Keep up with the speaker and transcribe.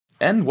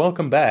and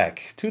welcome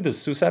back to the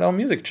Suicidal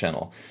Music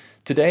channel.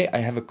 Today I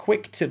have a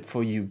quick tip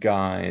for you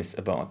guys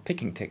about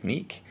picking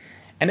technique,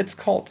 and it's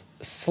called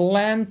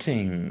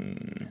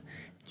slanting.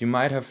 You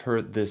might have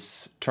heard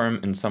this term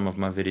in some of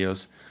my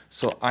videos,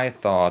 so I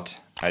thought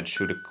I'd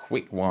shoot a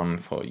quick one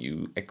for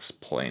you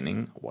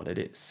explaining what it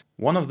is.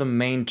 One of the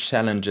main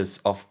challenges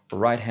of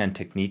right hand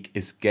technique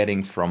is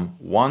getting from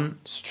one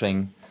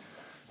string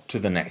to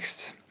the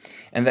next.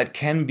 And that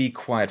can be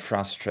quite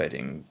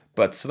frustrating,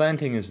 but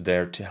slanting is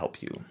there to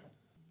help you.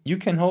 You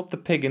can hold the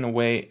pick in a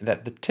way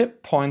that the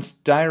tip points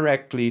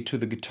directly to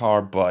the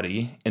guitar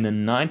body in a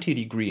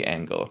 90-degree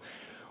angle.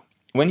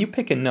 When you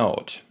pick a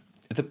note,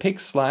 the pick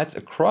slides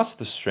across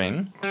the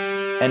string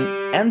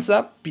and ends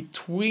up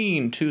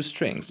between two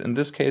strings, in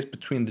this case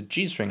between the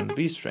G string and the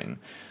B string.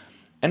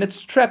 And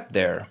it's trapped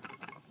there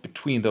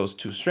between those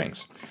two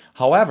strings.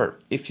 However,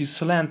 if you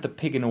slant the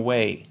pick in a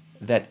way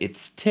that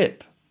its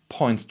tip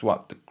points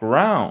toward the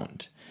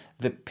ground,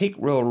 the pick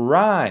will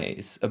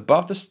rise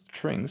above the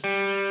strings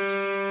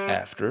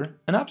after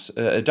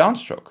a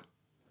downstroke.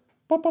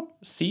 Pop, pop.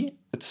 See,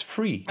 it's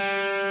free.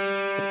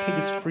 The pick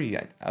is free.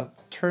 I'll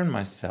turn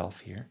myself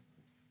here.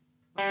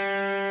 I'm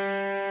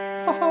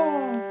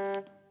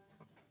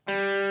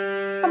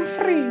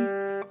free.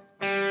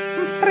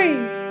 I'm free.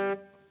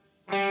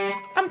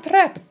 I'm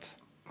trapped.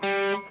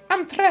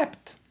 I'm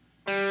trapped.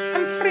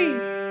 I'm free.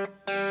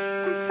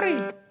 I'm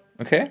free.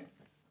 Okay?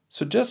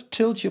 So just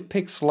tilt your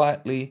pick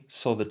slightly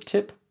so the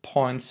tip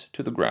points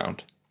to the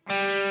ground.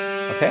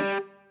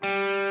 Okay?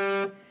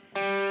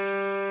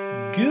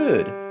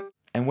 Good.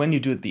 And when you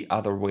do it the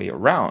other way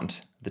around,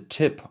 the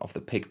tip of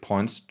the pick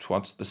points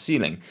towards the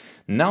ceiling.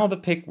 Now the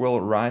pick will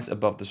rise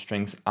above the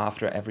strings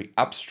after every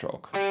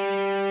upstroke.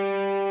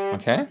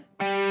 Okay?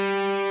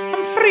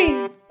 I'm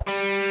free.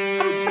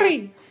 I'm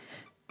free.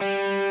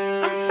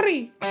 I'm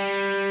free.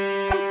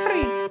 I'm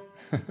free.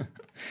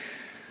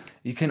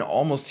 You can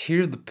almost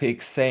hear the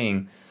pick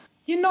saying,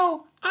 "You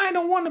know, I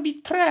don't want to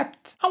be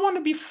trapped. I want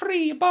to be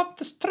free above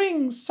the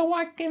strings so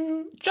I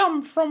can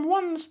jump from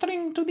one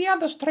string to the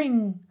other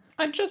string.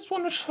 I just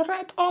want to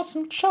shred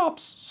awesome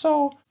chops,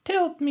 so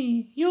tilt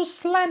me, use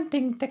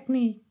slanting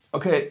technique."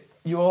 Okay,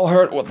 you all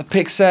heard what the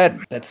pick said.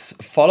 Let's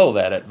follow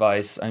that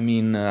advice. I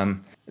mean,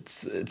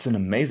 it's an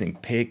amazing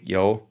pick,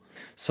 yo.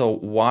 So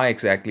why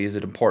exactly is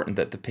it important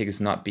that the pick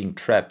is not being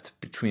trapped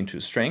between two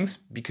strings?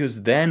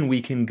 Because then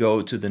we can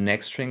go to the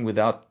next string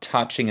without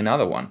touching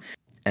another one.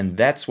 And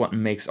that's what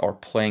makes our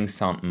playing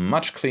sound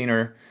much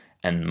cleaner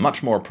and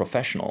much more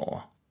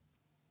professional.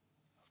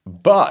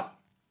 But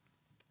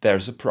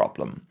there's a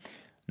problem.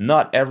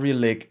 Not every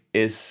lick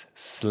is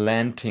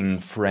slanting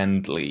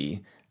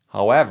friendly.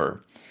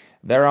 However,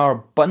 there are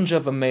a bunch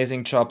of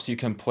amazing chops you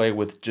can play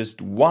with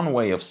just one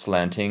way of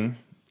slanting,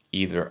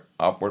 either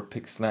upward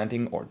pick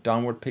slanting or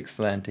downward pick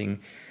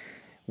slanting,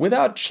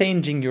 without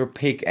changing your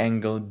pick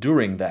angle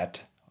during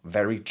that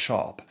very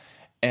chop.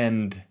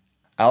 And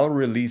I'll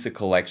release a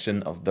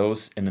collection of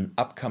those in an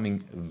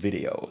upcoming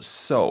video.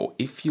 So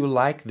if you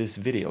like this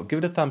video, give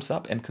it a thumbs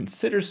up and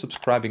consider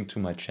subscribing to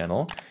my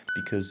channel,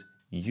 because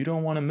you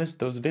don't want to miss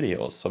those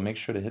videos. So make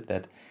sure to hit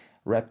that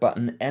red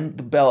button and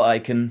the bell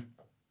icon,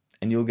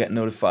 and you'll get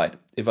notified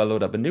if I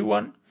load up a new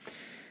one.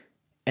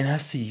 And I'll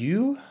see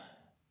you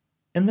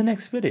in the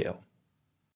next video.